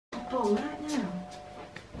Oh, right now.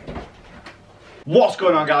 What's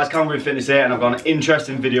going on, guys? Callum with Fitness here, and I've got an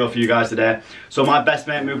interesting video for you guys today. So my best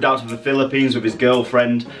mate moved out to the Philippines with his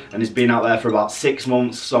girlfriend, and he's been out there for about 6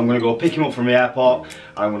 months. So I'm going to go pick him up from the airport,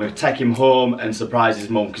 and I'm going to take him home and surprise his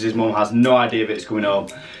mum, because his mum has no idea that he's coming home.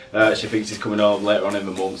 She thinks he's coming home later on in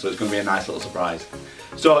the month, so it's going to be a nice little surprise.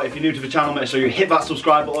 So if you're new to the channel, make sure you hit that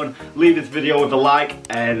subscribe button, leave this video with a like,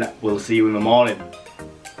 and we'll see you in the morning.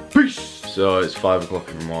 Peace! So it's 5 o'clock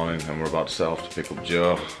in the morning and we're about to set off to pick up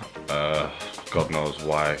Joe. God knows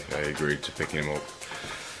why I agreed to picking him up.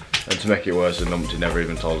 And to make it worse, the numpty never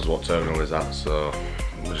even told us what terminal he's at, so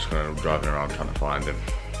we're just going to be driving around trying to find him.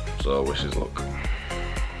 So wish us luck.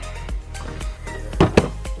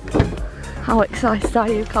 How excited are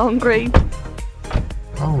you, Callum Green?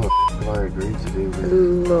 How the f have I agreed to do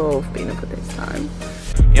this? Love being up at this time.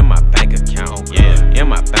 In my bank account, yeah. In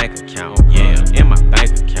my bank account, yeah. In my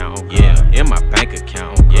bank account, yeah. In my bank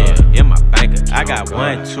account, yeah. In my bank account. I got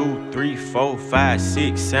 1, 2, 3, 4, 5,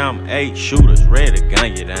 6, 7, 8 shooters ready to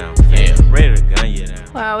gun you down. Yeah, ready to gun you down.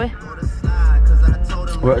 Where are we?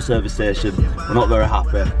 We're at a service station. We're not very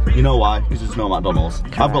happy. You know why? Because there's no McDonald's.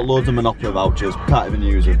 Correct. I've got loads of Monopoly vouchers. Can't even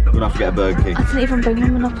use them. We're gonna have to get a Burger King. I didn't even bring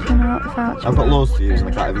him Monopoly voucher. I've got loads to use and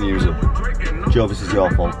I can't even use them. Joe, this is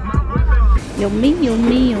your fault. Yummy,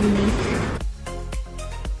 yummy, yummy.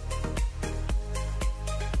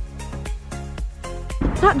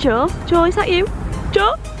 Is that Joe? Joe, is that you?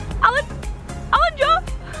 Joe? Alan? Alan, Joe?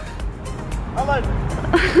 Alan!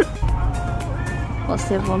 What's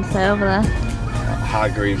the other one say over there?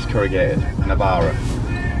 Hargreaves corrugated, Navara.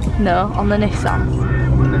 No, on the Nissan.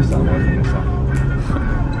 On the Nissan, where's the Nissan?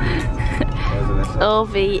 Where's the Nissan?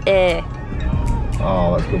 OVA.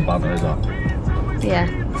 Oh, that's good banter, is that? Yeah,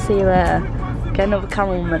 see you later. Get another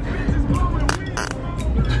cameraman.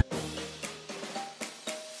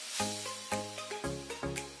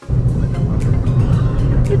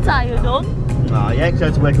 You tired, done? Oh, yeah, because I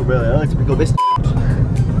had to wake up really early to pick up this.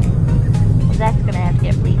 That's gonna have to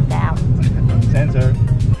get breathed down. Sensor.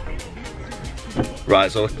 Right,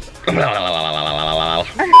 so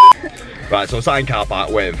right, so I'm sat in car park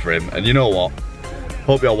waiting for him, and you know what?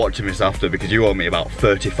 Hope you're watching this after, because you owe me about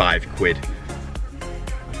 35 quid.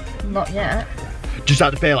 Not yet. Just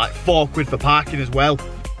had to pay like 4 quid for parking as well.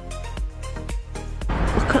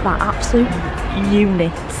 Look at that absolute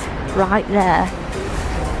unit right there.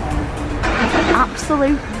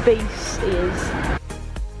 Absolute beast he is.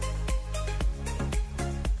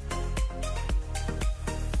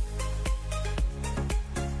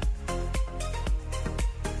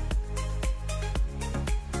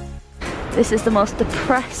 This is the most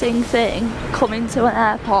depressing thing, coming to an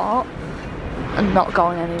airport and not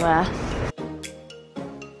going anywhere.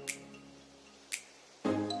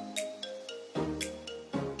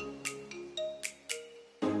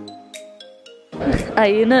 Are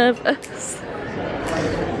you nervous?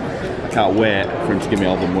 I can't wait for him to give me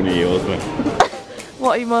all the money he owes me.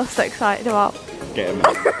 What are you most excited about? Get him.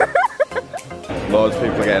 Loads of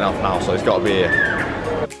people are getting off now, so it's got to be here.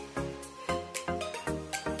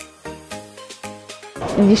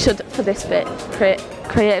 And you should, for this bit,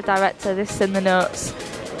 creative director, this is in the notes,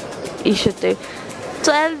 you should do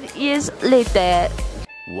 12 years later.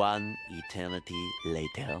 1 eternity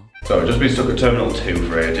later. So we've just been stuck at Terminal 2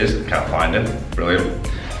 for ages, can't find him, brilliant.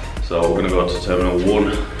 So we're going to go to Terminal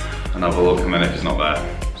 1 and have a look, and then if he's not there,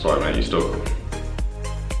 sorry mate, you're stuck.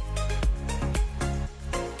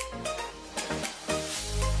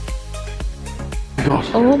 God.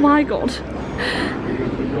 Oh my god.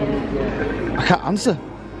 I can't answer.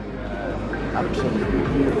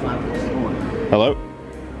 Hello?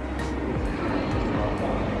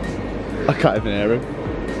 I can't even hear him.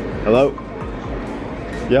 Hello?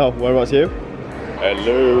 Yo, whereabouts you?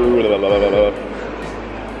 Hello?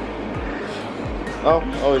 Oh,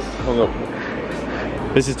 he's hung up.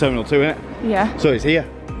 This is Terminal 2, isn't it? Yeah. So he's here.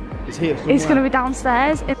 He's here somewhere. He's gonna be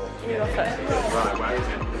downstairs. Right, where is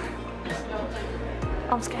it?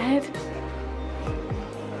 I'm scared.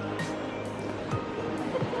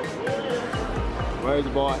 Where is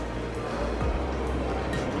the boy?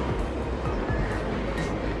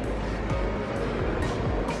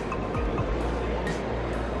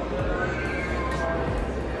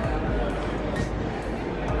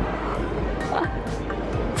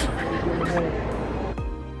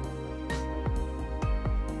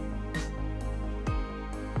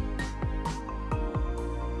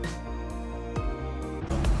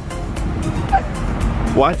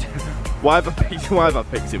 Why have I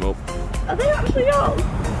picked him up? Are they actually yours?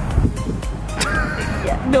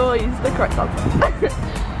 Yeah, no, he's the correct answer.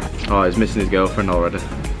 Oh, he's missing his girlfriend already.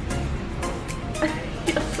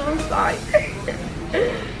 You're so excited.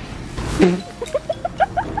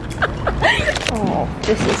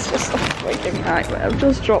 This is just a freaking nightmare. I've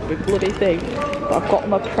just dropped my bloody thing, but I've got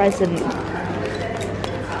my present.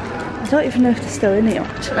 I don't even know if they're still in here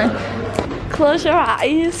actually. Close your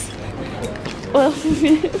eyes. What else is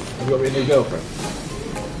this? Have you got me a new girlfriend?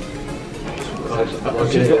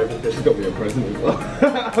 She's got me a present as well.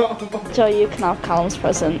 Joe, you can have Callum's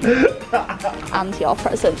present. And your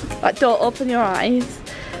present. Like, don't open your eyes.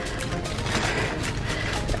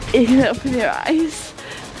 You can open your eyes.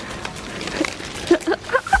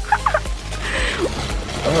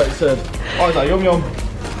 Alright, it said, oh, is that yum yum?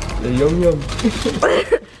 The yum yum.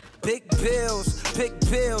 Big bills.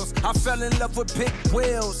 I fell in love with big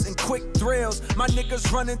wheels and quick thrills. My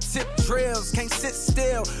niggas running tip drills. Can't sit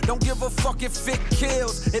still. Don't give a fuck if it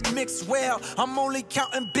kills. It mixed well. I'm only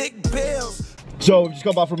counting big bills. So we've just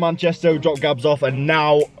got back from Manchester, we dropped Gabs off, and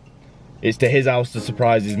now it's to his house to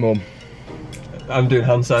surprise his mum. I'm doing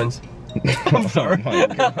hand signs. I'm sorry.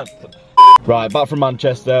 Right, back from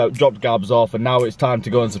Manchester, dropped Gabs off, and now it's time to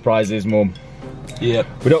go and surprise his mum. Yep.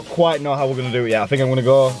 We don't quite know how we're going to do it yet. I think I'm going to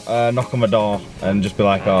go knock on my door and just be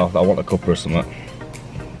like, oh, I want a cuppa or something.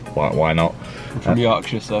 Why not? From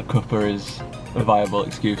Yorkshire, so cuppa is a viable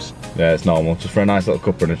excuse. Yeah, it's normal. Just for a nice little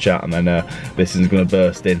cuppa and a chat, and then this is going to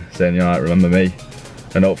burst in saying, you alright, remember me?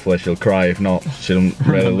 And hopefully she'll cry. If not, she don't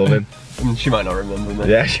really love him. I mean, she might not remember me.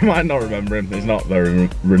 Yeah, she might not remember him. He's not very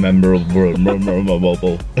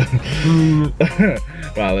rememberable.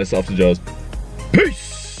 Right, let's off to Joe's.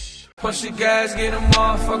 Peace! Push the gas, get a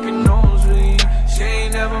motherfucking nosebleed. She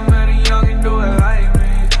ain't never met a youngin' do it like me.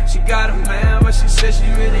 She got a man, but she said she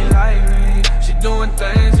really like me. She doing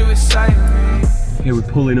things to excite me. Here we're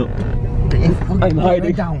pulling up. I'm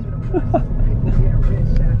hiding. Down.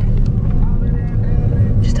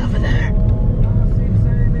 Just over there.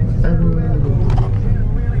 I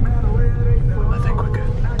think we're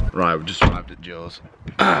good. Right, we just arrived at Joe's.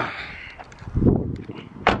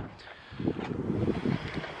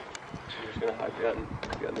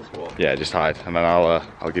 Yeah, just hide, and then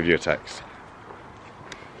I'll give you a text.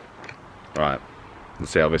 Right,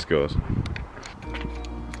 let's see how this goes.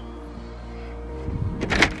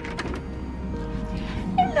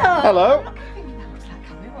 Hello.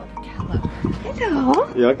 Hello.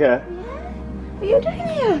 You okay? What are you doing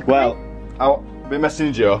here? Well, I've been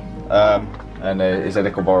messaging Joe, and he said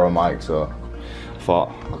he could borrow a mic, so I thought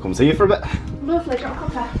I'll come see you for a bit. Lovely, drop a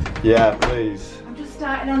cuppa. Yeah, please. I'm just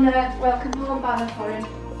starting on a welcome home banner for him.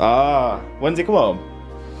 Ah, when's he come home?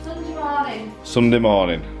 Sunday morning. Sunday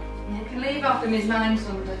morning. You can leave off him his mind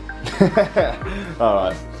Sunday.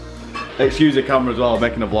 Alright. Excuse the camera as well, I'm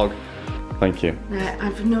making a vlog. Thank you. Right,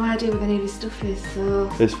 I've no idea where any of his stuff is, so...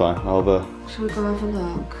 It's fine, I'll Shall we go have a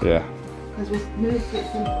look? Yeah. Because we've moved it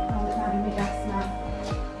from all the time in my desk now.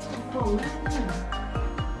 Oh,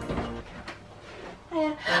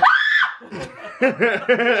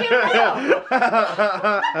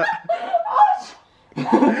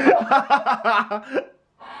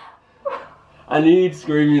 I need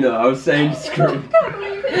scream, you know. I was saying scream.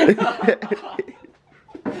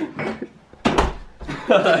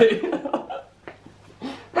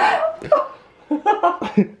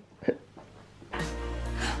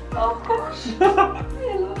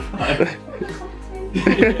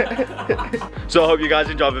 So I hope you guys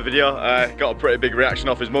enjoyed the video. Got a pretty big reaction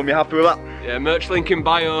off his mum. You happy with that? Yeah, merch link in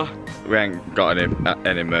bio. We ain't got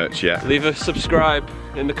any merch yet. Leave a subscribe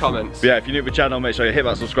in the comments. But yeah, if you're new to the channel, make sure you hit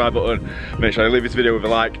that subscribe button. Make sure you leave this video with a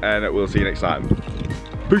like, and we'll see you next time.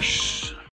 Peace.